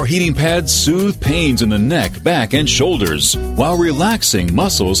 Our heating pads soothe pains in the neck, back, and shoulders while relaxing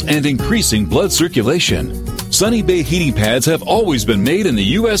muscles and increasing blood circulation. Sunny Bay heating pads have always been made in the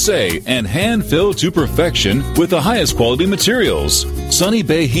USA and hand-filled to perfection with the highest quality materials. Sunny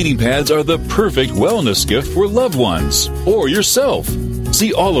Bay heating pads are the perfect wellness gift for loved ones or yourself.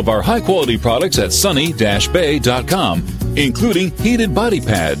 See all of our high-quality products at sunny-bay.com, including heated body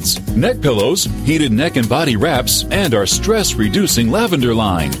pads, neck pillows, heated neck and body wraps, and our stress-reducing lavender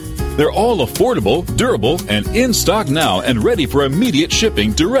line. They're all affordable, durable, and in stock now and ready for immediate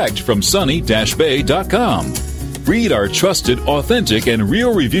shipping direct from sunny-bay.com. Read our trusted, authentic, and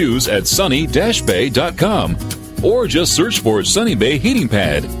real reviews at sunny-bay.com or just search for Sunny Bay Heating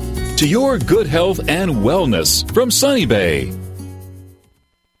Pad. To your good health and wellness from Sunny Bay.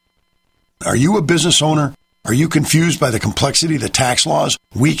 Are you a business owner? Are you confused by the complexity of the tax laws?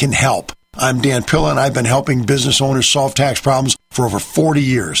 We can help. I'm Dan Pilla, and I've been helping business owners solve tax problems for over 40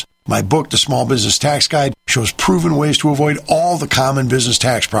 years. My book, The Small Business Tax Guide, shows proven ways to avoid all the common business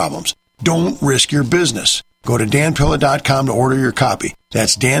tax problems. Don't risk your business. Go to danpilla.com to order your copy.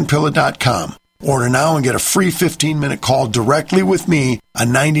 That's danpilla.com. Order now and get a free 15-minute call directly with me, a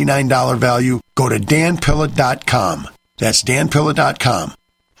 $99 value. Go to danpilla.com. That's danpilla.com.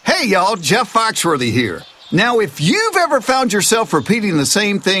 Hey, y'all, Jeff Foxworthy here. Now, if you've ever found yourself repeating the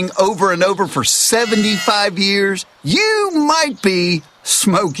same thing over and over for 75 years, you might be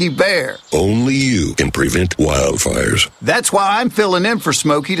Smokey Bear. Only you can prevent wildfires. That's why I'm filling in for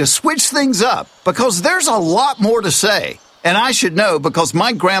Smokey to switch things up, because there's a lot more to say. And I should know because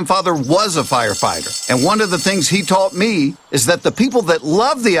my grandfather was a firefighter. And one of the things he taught me is that the people that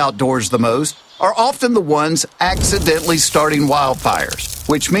love the outdoors the most are often the ones accidentally starting wildfires,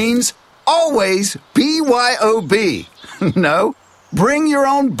 which means always BYOB. No, bring your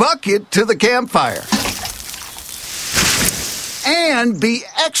own bucket to the campfire. And be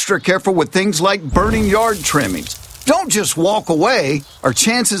extra careful with things like burning yard trimmings. don't just walk away, or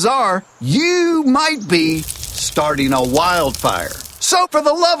chances are you might be starting a wildfire. So for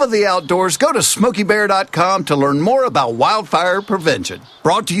the love of the outdoors, go to SmokeyBear.com to learn more about wildfire prevention.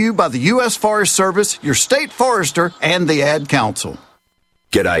 Brought to you by the U.S. Forest Service, your state forester, and the Ad Council.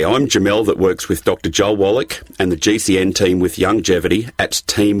 G'day, I'm Jamel that works with Dr. Joel Wallach and the GCN team with Longevity at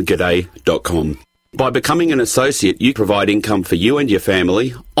teamg'day.com. By becoming an associate, you provide income for you and your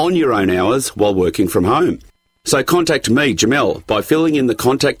family on your own hours while working from home. So contact me, Jamel, by filling in the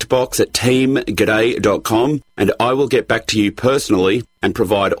contact box at teamg'day.com, and I will get back to you personally and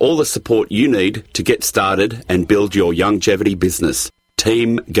provide all the support you need to get started and build your longevity business.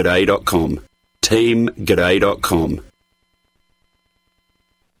 teamg'day.com. teamg'day.com.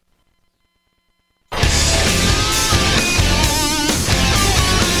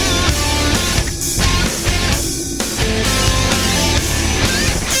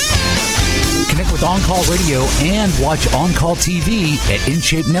 On Call Radio and watch On Call TV at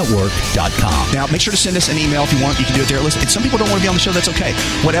InShapeNetwork.com. Now, make sure to send us an email if you want. You can do it there. Listen, if some people don't want to be on the show, that's okay.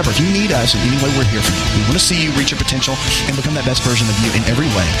 Whatever. If you need us in any way, we're here for you. We want to see you reach your potential and become that best version of you in every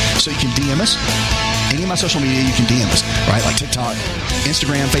way. So you can DM us. Any of my social media, you can DM us, right? Like TikTok,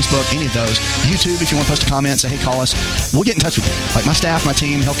 Instagram, Facebook, any of those. YouTube, if you want to post a comment, say, hey, call us. We'll get in touch with you. Like my staff, my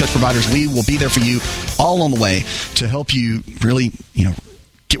team, health coach providers, we will be there for you all on the way to help you really,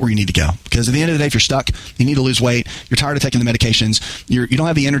 get where you need to go. Because at the end of the day, if you're stuck, you need to lose weight, you're tired of taking the medications, you don't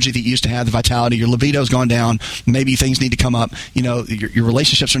have the energy that you used to have, the vitality, your libido's gone down, maybe things need to come up, your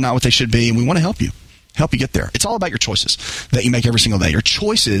relationships are not what they should be, and we want to help you get there. It's all about your choices that you make every single day. Your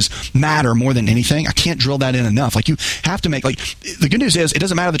choices matter more than anything. I can't drill that in enough. You have to make, the good news is it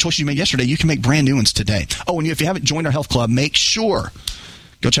doesn't matter the choices you made yesterday, you can make brand new ones today. Oh, and if you haven't joined our health club, make sure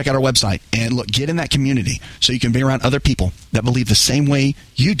go check out our website and get in that community so you can be around other people that believe the same way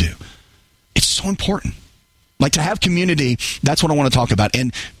you do. It's so important. To have community, that's what I want to talk about.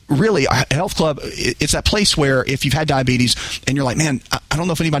 And really, a health club, it's that place where if you've had diabetes and you're like, man, I don't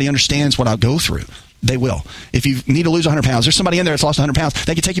know if anybody understands what I'll go through. They will. If you need to lose 100 pounds, there's somebody in there that's lost 100 pounds.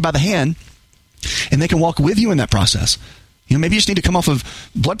 They can take you by the hand and they can walk with you in that process. Maybe you just need to come off of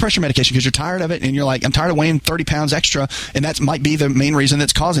blood pressure medication because you're tired of it and you're like, I'm tired of weighing 30 pounds extra, and that might be the main reason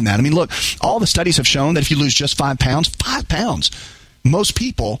that's causing that. Look, all the studies have shown that if you lose just 5 pounds, most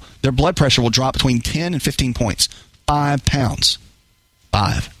people, their blood pressure will drop between 10 and 15 points. 5 pounds.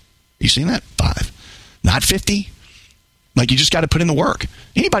 5. You seen that? 5. Not 50. You just got to put in the work.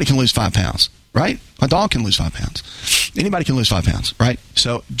 Anybody can lose 5 pounds, right? A dog can lose 5 pounds. Anybody can lose 5 pounds, right?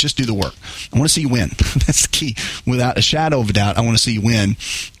 So just do the work. I want to see you win. That's the key. Without a shadow of a doubt, I want to see you win.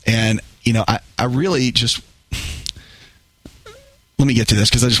 And, I really just... Let me get to this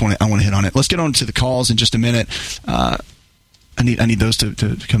because I want to hit on it. Let's get on to the calls in just a minute. I need those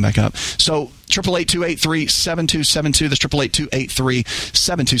to come back up. So 888-283-7272. That's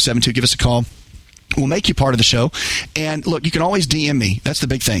 888-283-7272. Give us a call. We'll make you part of the show. And look, you can always DM me. That's the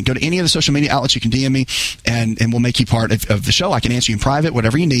big thing. Go to any of the social media outlets. You can DM me, and we'll make you part of the show. I can answer you in private,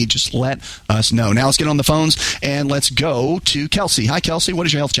 whatever you need. Just let us know. Now let's get on the phones, and let's go to Kelsey. Hi, Kelsey. What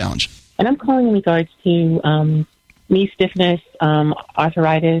is your health challenge? And I'm calling in regards to knee stiffness,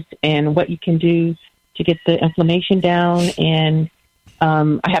 arthritis, and what you can do to get the inflammation down. And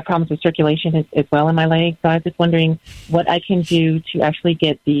I have problems with circulation as well in my legs. So I was just wondering what I can do to actually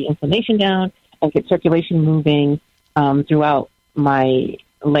get the inflammation down and get circulation moving throughout my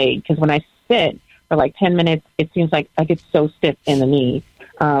leg. Because when I sit for 10 minutes, it seems like I get so stiff in the knee.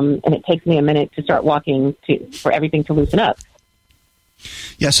 And it takes me a minute to start walking for everything to loosen up.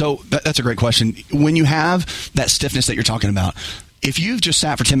 Yeah, so that's a great question. When you have that stiffness that you're talking about, if you've just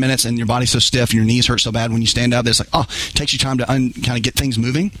sat for 10 minutes and your body's so stiff and your knees hurt so bad when you stand up, it's it takes you time to kind of get things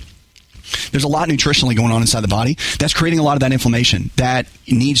moving. There's a lot nutritionally going on inside the body that's creating a lot of that inflammation that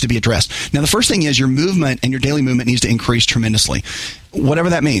needs to be addressed. Now, the first thing is your movement and your daily movement needs to increase tremendously,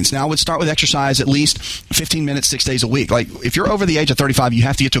 whatever that means. Now, I would start with exercise at least 15 minutes, 6 days a week. If you're over the age of 35, you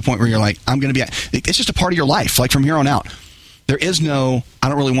have to get to a point where you're like, it's just a part of your life, from here on out. There is no, I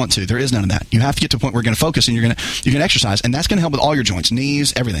don't really want to. There is none of that. You have to get to a point where you're going to focus and you're going to exercise. And that's going to help with all your joints,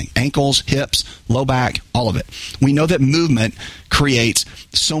 knees, everything, ankles, hips, low back, all of it. We know that movement creates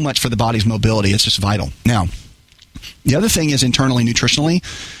so much for the body's mobility. It's just vital. Now, the other thing is internally, nutritionally,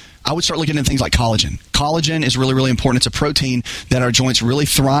 I would start looking at things like collagen. Collagen is really, really important. It's a protein that our joints really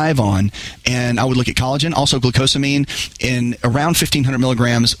thrive on. And I would look at collagen, also glucosamine, in around 1,500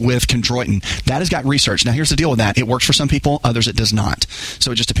 milligrams with chondroitin. That has got research. Now, here's the deal with that. It works for some people, others it does not.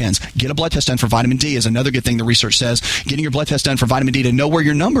 So it just depends. Get a blood test done for vitamin D is another good thing the research says. Getting your blood test done for vitamin D to know where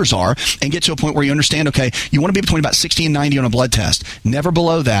your numbers are and get to a point where you understand, okay, you want to be between about 60 and 90 on a blood test. Never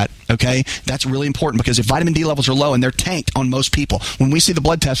below that. okay? That's really important because if vitamin D levels are low, and they're tanked on most people, when we see the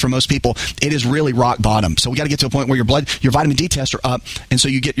blood test for most people, it is really rock bottom. So we got to get to a point where your vitamin D tests are up, and so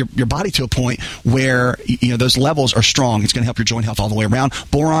you get your body to a point where those levels are strong. It's going to help your joint health all the way around.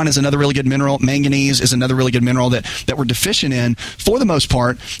 Boron is another really good mineral. Manganese is another really good mineral that we're deficient in for the most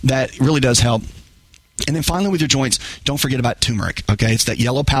part that really does help. And then finally, with your joints, don't forget about turmeric, okay? It's that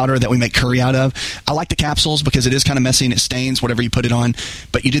yellow powder that we make curry out of. I like the capsules because it is kind of messy and it stains whatever you put it on.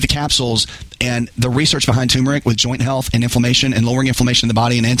 But you do the capsules, and the research behind turmeric with joint health and inflammation and lowering inflammation in the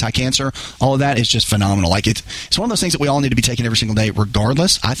body and anti-cancer, all of that is just phenomenal. Like it's one of those things that we all need to be taking every single day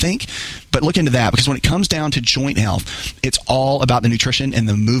regardless, I think. But look into that because when it comes down to joint health, it's all about the nutrition and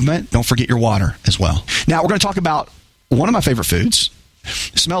the movement. Don't forget your water as well. Now, we're going to talk about one of my favorite foods.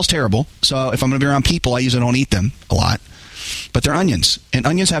 It smells terrible, so if I'm going to be around people, I usually don't eat them a lot. But they're onions, and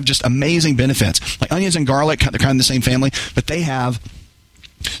onions have just amazing benefits. Like onions and garlic, they're kind of the same family, but they have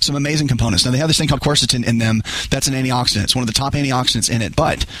some amazing components. Now, they have this thing called quercetin in them. That's an antioxidant. It's one of the top antioxidants in it.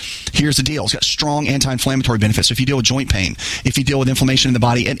 But here's the deal. It's got strong anti-inflammatory benefits. So if you deal with joint pain, if you deal with inflammation in the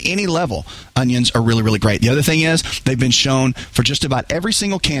body at any level, onions are really, really great. The other thing is they've been shown for just about every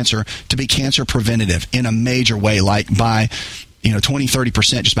single cancer to be cancer preventative in a major way, like by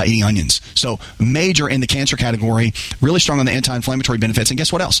 20-30% just by eating onions. So major in the cancer category, really strong on the anti-inflammatory benefits. And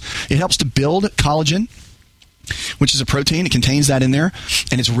guess what else? It helps to build collagen, which is a protein. It contains that in there,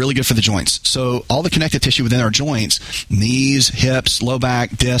 and it's really good for the joints. So all the connective tissue within our joints, knees, hips, low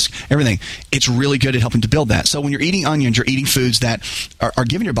back, disc, everything, it's really good at helping to build that. So when you're eating onions, you're eating foods that are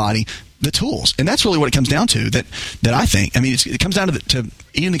giving your body the tools. And that's really what it comes down to, that I think. I mean, it comes down to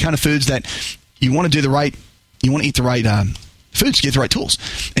eating the kind of foods that you want to do you want to eat the right foods to get the right tools.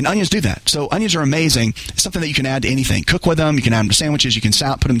 And onions do that. So onions are amazing. It's something that you can add to anything. Cook with them. You can add them to sandwiches. You can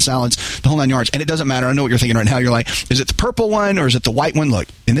put them in salads, the whole 9 yards. And it doesn't matter. I know what you're thinking right now. You're like, is it the purple one or is it the white one? Look,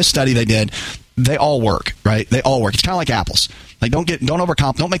 in this study they did, they all work, right? They all work. It's kind of like apples. Like don't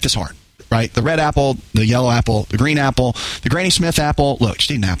make this hard, right? The red apple, the yellow apple, the green apple, the Granny Smith apple. Look, just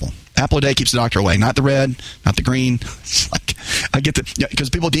eat an apple. Apple a day keeps the doctor away. Not the red, not the green. It's like, I get because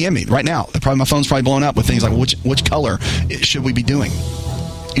people DM me right now. My phone's probably blowing up with things like, which color should we be doing?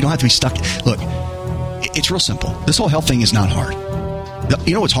 You don't have to be stuck. Look, it's real simple. This whole health thing is not hard.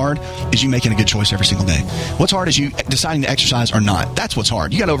 You know what's hard is you making a good choice every single day. What's hard is you deciding to exercise or not. That's what's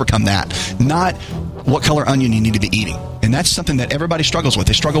hard. You got to overcome that. Not what color onion you need to be eating. And that's something that everybody struggles with.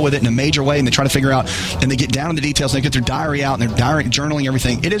 They struggle with it in a major way, and they try to figure out, and they get down in the details, and they get their diary out, and they're journaling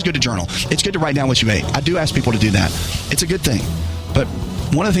everything. It is good to journal. It's good to write down what you ate. I do ask people to do that. It's a good thing. But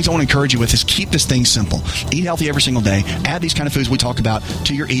one of the things I want to encourage you with is keep this thing simple. Eat healthy every single day. Add these kind of foods we talk about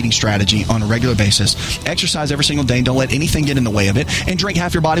to your eating strategy on a regular basis. Exercise every single day, and don't let anything get in the way of it. And drink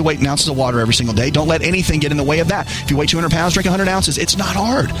half your body weight in ounces of water every single day. Don't let anything get in the way of that. If you weigh 200 pounds, drink 100 ounces. It's not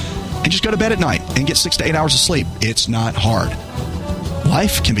hard. And just go to bed at night and get 6 to 8 hours of sleep. It's not hard.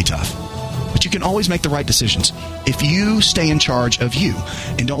 Life can be tough, but you can always make the right decisions if you stay in charge of you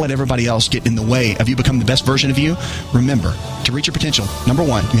and don't let everybody else get in the way of you becoming the best version of you. Remember, to reach your potential, number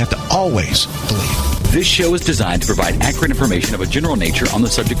one, you have to always believe. This show is designed to provide accurate information of a general nature on the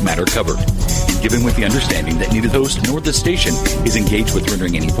subject matter covered, and given with the understanding that neither the host nor the station is engaged with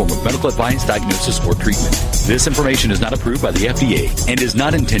rendering any form of medical advice, diagnosis, or treatment. This information is not approved by the FDA and is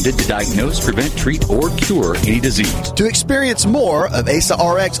not intended to diagnose, prevent, treat, or cure any disease. To experience more of Asa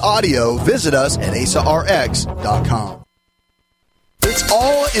RX audio, visit us at asarx.com. It's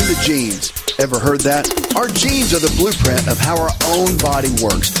all in the genes. Ever heard that? Our genes are the blueprint of how our own body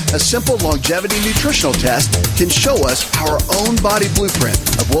works. A simple longevity nutritional test can show us our own body blueprint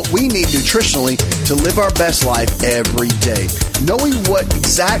of what we need nutritionally to live our best life every day. Knowing what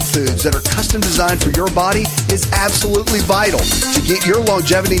exact foods that are custom designed for your body is absolutely vital. To get your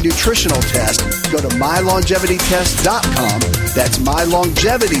longevity nutritional test, go to mylongevitytest.com. That's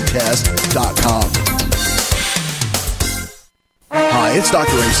mylongevitytest.com. Hi, it's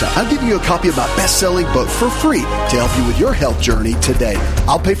Dr. Asa. I'm giving you a copy of my best-selling book for free to help you with your health journey today.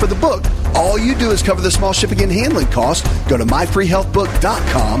 I'll pay for the book. All you do is cover the small shipping and handling costs. Go to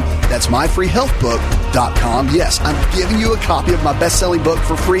myfreehealthbook.com. That's myfreehealthbook.com. Yes, I'm giving you a copy of my best-selling book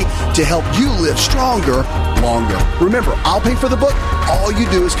for free to help you live stronger, longer. Remember, I'll pay for the book. All you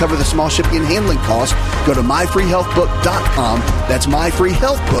do is cover the small shipping and handling costs. Go to myfreehealthbook.com. That's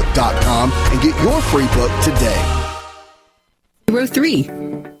myfreehealthbook.com and get your free book today. 03.